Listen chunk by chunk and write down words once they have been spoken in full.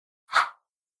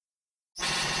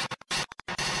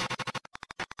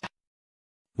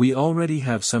We already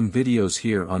have some videos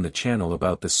here on the channel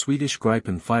about the Swedish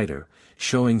Gripen fighter,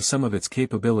 showing some of its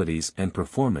capabilities and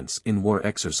performance in war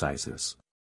exercises.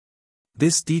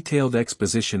 This detailed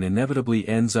exposition inevitably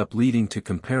ends up leading to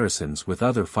comparisons with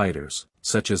other fighters,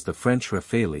 such as the French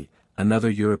Rafale,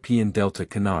 another European Delta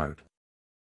Canard.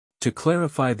 To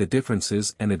clarify the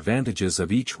differences and advantages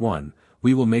of each one,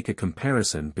 we will make a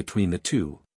comparison between the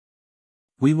two.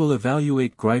 We will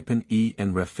evaluate Gripen E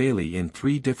and Rafale in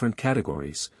three different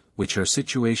categories, which are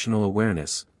situational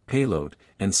awareness, payload,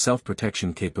 and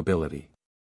self-protection capability.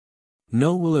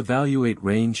 No will evaluate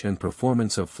range and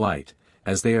performance of flight,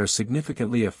 as they are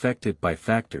significantly affected by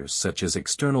factors such as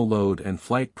external load and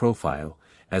flight profile,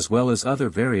 as well as other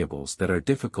variables that are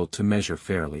difficult to measure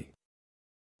fairly.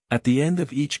 At the end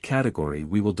of each category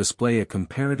we will display a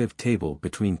comparative table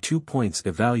between 2 points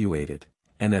evaluated,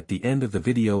 and at the end of the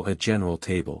video a general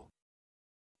table.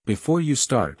 Before you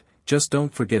start, just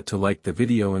don't forget to like the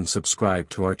video and subscribe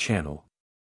to our channel.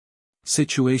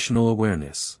 Situational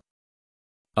awareness.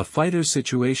 A fighter's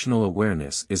situational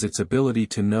awareness is its ability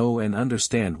to know and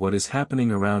understand what is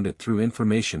happening around it through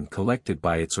information collected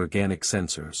by its organic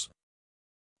sensors.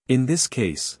 In this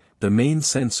case, the main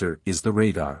sensor is the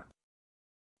radar.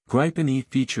 Gripen E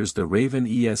features the Raven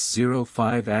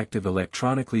ES-05 active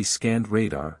electronically scanned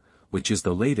radar, which is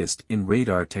the latest in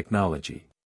radar technology.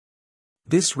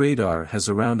 This radar has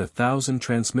around 1,000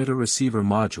 transmitter-receiver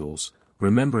modules,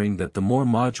 remembering that the more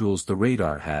modules the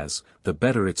radar has, the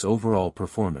better its overall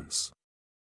performance.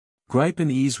 Gripen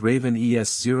E's Raven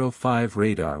ES-05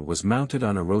 radar was mounted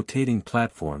on a rotating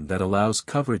platform that allows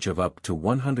coverage of up to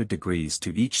 100 degrees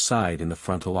to each side in the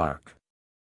frontal arc.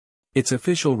 Its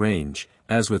official range,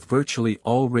 as with virtually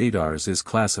all radars, is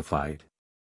classified.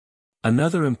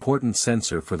 Another important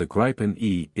sensor for the Gripen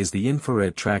E is the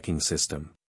infrared tracking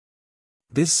system.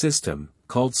 This system,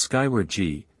 called Skyward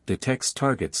G, detects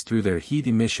targets through their heat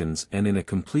emissions and in a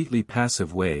completely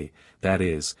passive way, that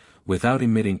is, without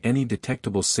emitting any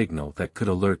detectable signal that could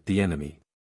alert the enemy.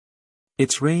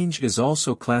 Its range is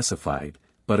also classified,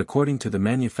 but according to the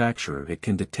manufacturer it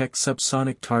can detect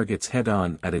subsonic targets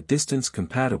head-on at a distance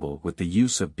compatible with the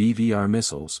use of BVR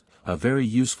missiles, a very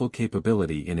useful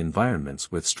capability in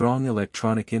environments with strong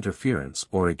electronic interference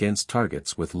or against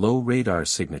targets with low radar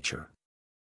signature.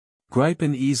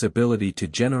 Gripen E's ability to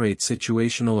generate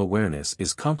situational awareness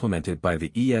is complemented by the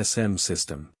ESM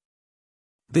system.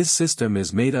 This system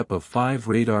is made up of 5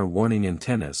 radar warning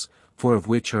antennas, 4 of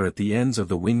which are at the ends of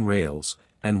the wing rails,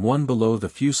 and 1 below the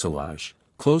fuselage,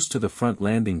 close to the front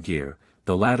landing gear,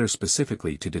 the latter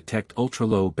specifically to detect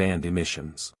ultra-low band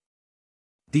emissions.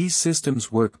 These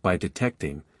systems work by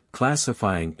detecting,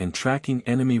 classifying and tracking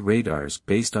enemy radars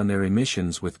based on their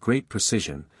emissions with great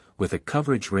precision, with a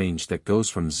coverage range that goes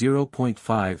from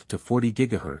 0.5 to 40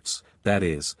 GHz, that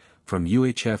is, from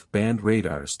UHF band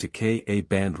radars to Ka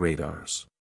band radars.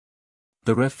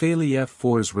 The Rafale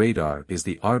F-4's radar is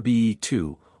the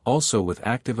RBE-2, also with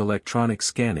active electronic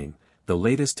scanning, the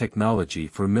latest technology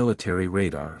for military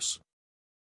radars.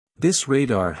 This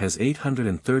radar has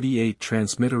 838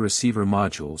 transmitter-receiver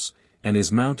modules, and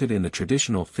is mounted in the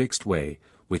traditional fixed way,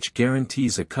 which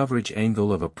guarantees a coverage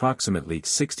angle of approximately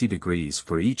 60 degrees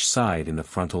for each side in the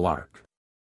frontal arc.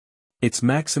 Its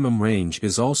maximum range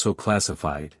is also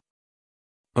classified.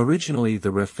 Originally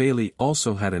the Rafale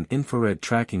also had an infrared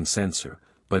tracking sensor,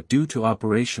 but due to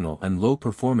operational and low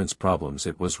performance problems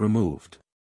it was removed.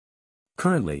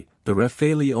 Currently, the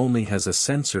Rafale only has a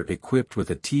sensor equipped with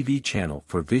a TV channel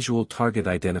for visual target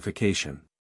identification.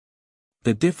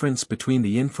 The difference between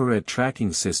the infrared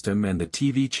tracking system and the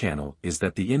TV channel is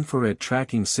that the infrared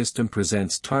tracking system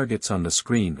presents targets on the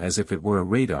screen as if it were a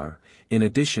radar, in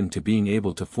addition to being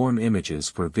able to form images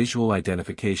for visual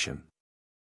identification.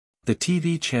 The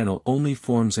TV channel only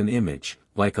forms an image,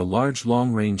 like a large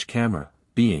long-range camera,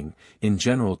 being, in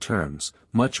general terms,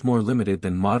 much more limited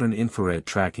than modern infrared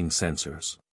tracking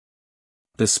sensors.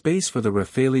 The space for the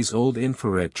Rafale's old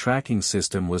infrared tracking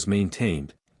system was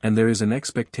maintained, and there is an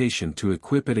expectation to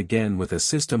equip it again with a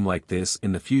system like this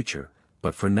in the future,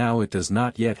 but for now it does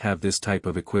not yet have this type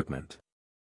of equipment.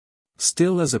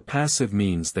 Still, as a passive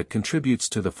means that contributes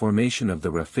to the formation of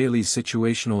the Rafale's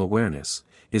situational awareness,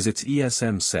 is its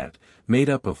ESM set, made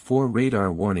up of 4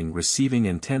 radar warning receiving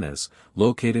antennas,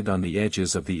 located on the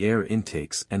edges of the air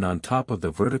intakes and on top of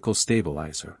the vertical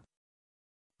stabilizer.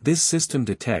 This system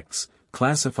detects,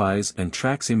 classifies and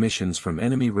tracks emissions from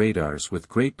enemy radars with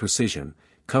great precision,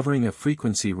 covering a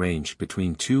frequency range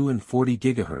between 2 and 40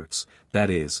 GHz, that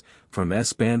is, from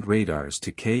S-band radars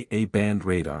to Ka-band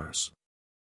radars.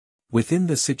 Within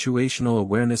the situational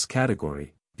awareness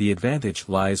category, the advantage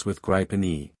lies with Gripen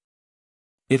E.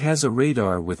 It has a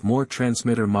radar with more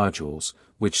transmitter modules,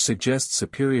 which suggests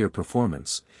superior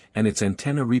performance, and its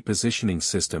antenna repositioning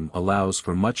system allows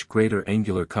for much greater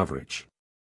angular coverage.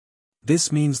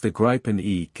 This means the Gripen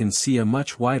E can see a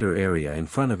much wider area in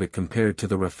front of it compared to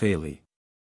the Rafale.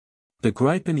 The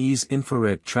Gripen E's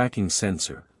infrared tracking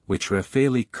sensor, which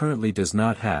Rafale currently does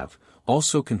not have,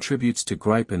 also contributes to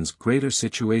Gripen's greater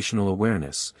situational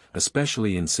awareness,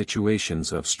 especially in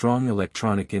situations of strong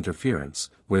electronic interference,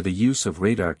 where the use of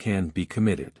radar can be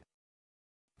committed.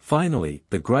 Finally,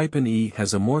 the Gripen E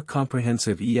has a more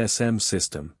comprehensive ESM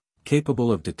system,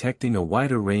 capable of detecting a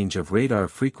wider range of radar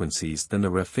frequencies than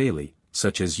the Rafale,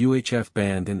 such as UHF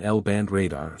band and L-band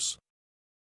radars.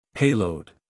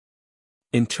 Payload.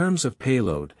 In terms of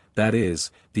payload, that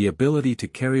is, the ability to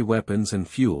carry weapons and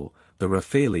fuel, the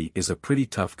Rafale is a pretty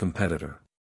tough competitor.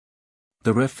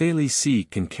 The Rafale C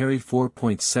can carry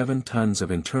 4.7 tons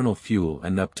of internal fuel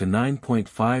and up to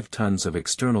 9.5 tons of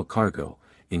external cargo,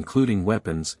 including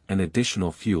weapons and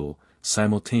additional fuel,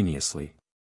 simultaneously.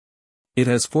 It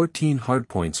has 14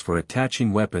 hardpoints for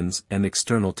attaching weapons and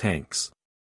external tanks.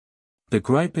 The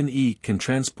Gripen E can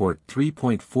transport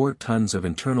 3.4 tons of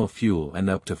internal fuel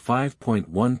and up to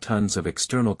 5.1 tons of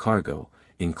external cargo,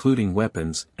 including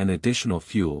weapons and additional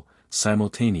fuel,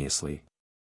 simultaneously.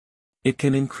 It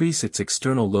can increase its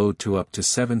external load to up to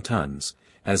 7 tons,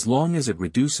 as long as it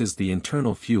reduces the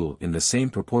internal fuel in the same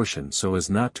proportion so as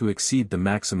not to exceed the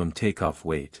maximum takeoff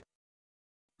weight.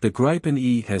 The Gripen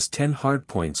E has 10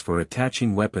 hardpoints for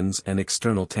attaching weapons and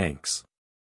external tanks.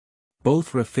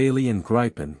 Both Rafale and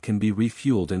Gripen can be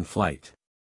refueled in flight.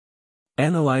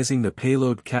 Analyzing the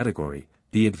payload category,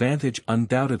 the advantage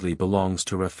undoubtedly belongs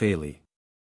to Rafale.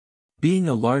 Being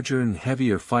a larger and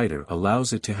heavier fighter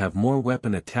allows it to have more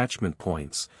weapon attachment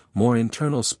points, more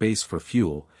internal space for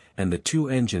fuel, and the two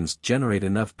engines generate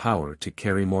enough power to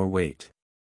carry more weight.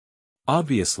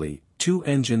 Obviously, two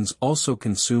engines also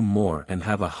consume more and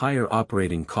have a higher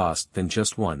operating cost than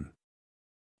just one.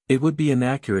 It would be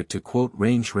inaccurate to quote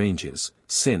ranges,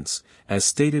 since, as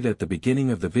stated at the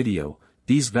beginning of the video,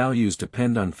 these values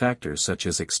depend on factors such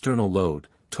as external load,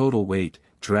 total weight,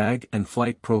 drag and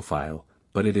flight profile,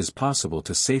 but it is possible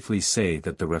to safely say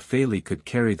that the Rafale could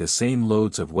carry the same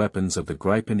loads of weapons of the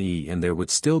Gripen E and there would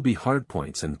still be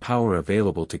hardpoints and power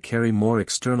available to carry more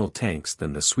external tanks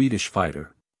than the Swedish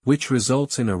fighter, which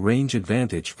results in a range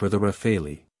advantage for the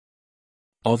Rafale.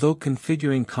 Although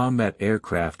configuring combat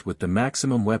aircraft with the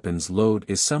maximum weapons load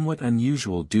is somewhat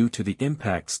unusual due to the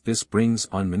impacts this brings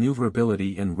on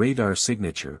maneuverability and radar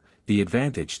signature, the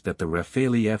advantage that the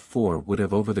Rafale F4 would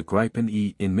have over the Gripen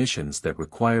E in missions that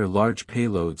require large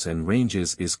payloads and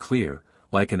ranges is clear,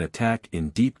 like an attack in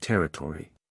deep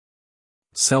territory.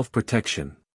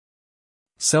 Self-protection.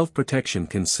 Self-protection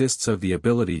consists of the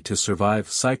ability to survive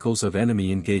cycles of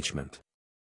enemy engagement.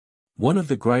 One of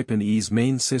the Gripen E's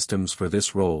main systems for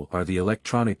this role are the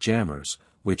electronic jammers,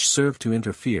 which serve to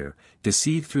interfere,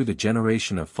 deceive through the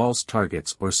generation of false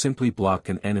targets or simply block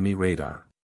an enemy radar.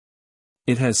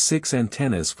 It has 6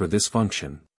 antennas for this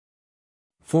function.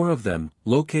 4 of them,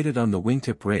 located on the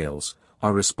wingtip rails,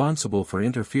 are responsible for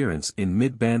interference in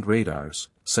mid-band radars,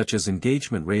 such as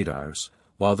engagement radars,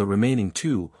 while the remaining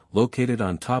 2, located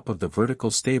on top of the vertical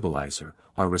stabilizer,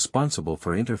 are responsible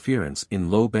for interference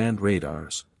in low-band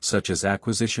radars, such as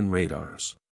acquisition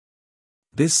radars.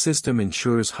 This system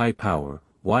ensures high-power,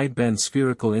 wideband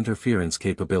spherical interference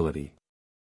capability.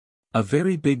 A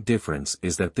very big difference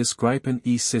is that this Gripen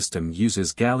E system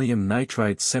uses gallium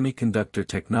nitride semiconductor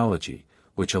technology,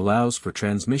 which allows for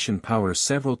transmission power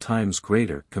several times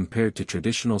greater compared to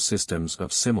traditional systems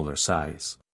of similar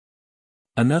size.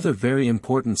 Another very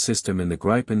important system in the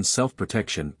Gripen's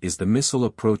self-protection is the missile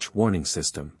approach warning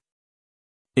system.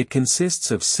 It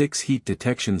consists of 6 heat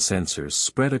detection sensors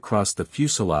spread across the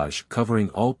fuselage covering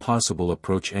all possible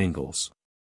approach angles.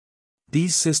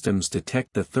 These systems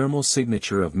detect the thermal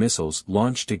signature of missiles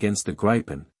launched against the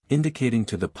Gripen, indicating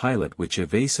to the pilot which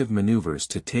evasive maneuvers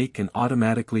to take and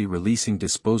automatically releasing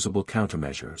disposable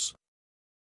countermeasures.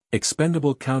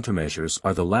 Expendable countermeasures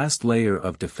are the last layer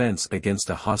of defense against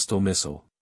a hostile missile.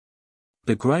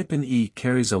 The Gripen E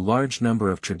carries a large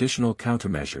number of traditional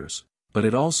countermeasures, but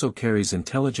it also carries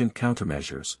intelligent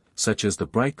countermeasures, such as the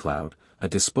bright cloud, a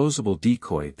disposable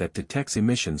decoy that detects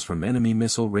emissions from enemy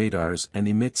missile radars and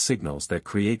emits signals that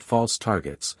create false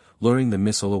targets, luring the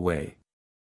missile away.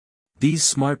 These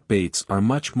smart baits are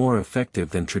much more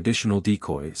effective than traditional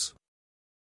decoys.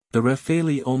 The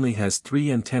Rafale only has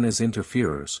 3 antennas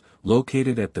interferers,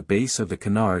 located at the base of the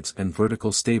canards and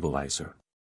vertical stabilizer.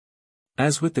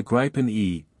 As with the Gripen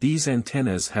E, these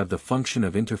antennas have the function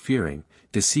of interfering,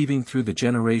 deceiving through the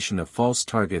generation of false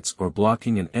targets or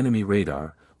blocking an enemy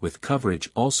radar, with coverage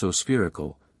also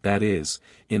spherical, that is,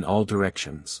 in all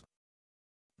directions.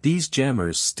 These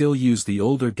jammers still use the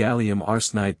older gallium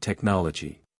arsenide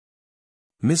technology.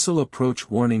 Missile approach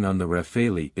warning on the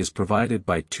Rafale is provided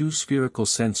by two spherical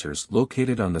sensors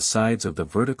located on the sides of the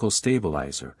vertical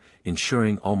stabilizer,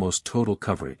 ensuring almost total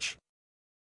coverage.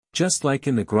 Just like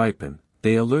in the Gripen,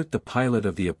 they alert the pilot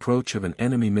of the approach of an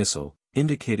enemy missile,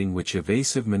 indicating which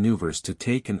evasive maneuvers to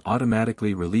take and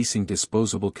automatically releasing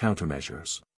disposable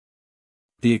countermeasures.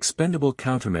 The expendable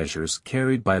countermeasures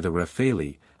carried by the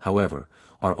Rafale, however,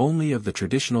 are only of the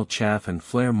traditional chaff and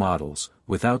flare models,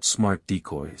 without smart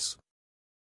decoys.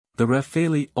 The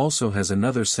Rafale also has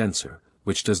another sensor,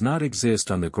 which does not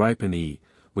exist on the Gripen E,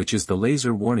 which is the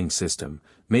laser warning system,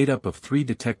 made up of 3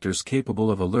 detectors capable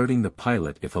of alerting the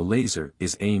pilot if a laser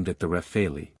is aimed at the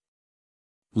Rafale.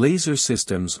 Laser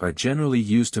systems are generally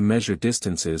used to measure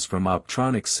distances from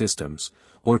optronic systems,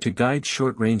 or to guide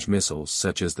short-range missiles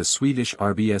such as the Swedish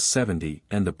RBS-70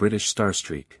 and the British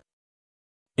Starstreak.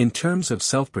 In terms of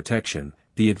self-protection,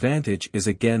 the advantage is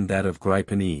again that of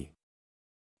Gripen E.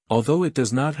 Although it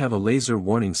does not have a laser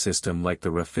warning system like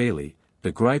the Rafale,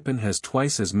 the Gripen has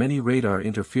twice as many radar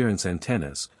interference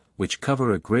antennas, which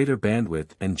cover a greater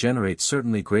bandwidth and generate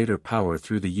certainly greater power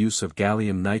through the use of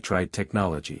gallium nitride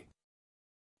technology.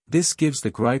 This gives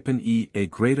the Gripen E a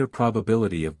greater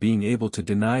probability of being able to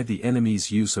deny the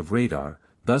enemy's use of radar,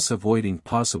 thus avoiding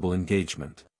possible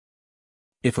engagement.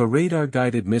 If a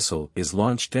radar-guided missile is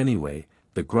launched anyway,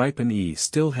 the Gripen E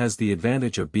still has the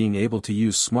advantage of being able to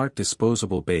use smart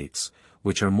disposable baits,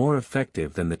 which are more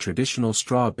effective than the traditional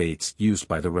straw baits used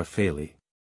by the Rafale.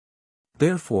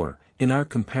 Therefore, in our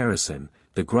comparison,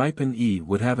 the Gripen E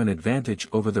would have an advantage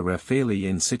over the Rafale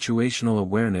in situational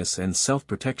awareness and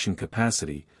self-protection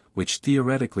capacity, which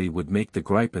theoretically would make the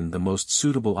Gripen the most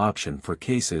suitable option for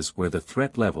cases where the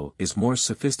threat level is more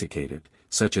sophisticated,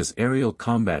 such as aerial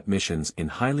combat missions in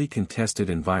highly contested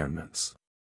environments.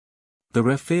 The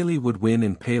Rafale would win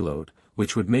in payload,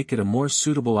 which would make it a more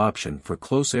suitable option for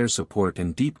close air support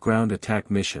and deep ground attack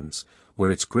missions,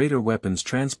 where its greater weapons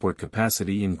transport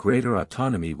capacity and greater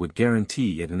autonomy would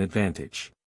guarantee it an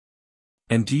advantage.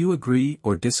 And do you agree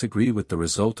or disagree with the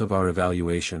result of our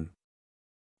evaluation?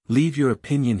 Leave your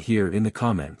opinion here in the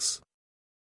comments.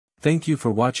 Thank you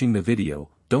for watching the video.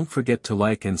 Don't forget to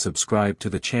like and subscribe to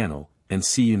the channel, and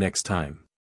see you next time.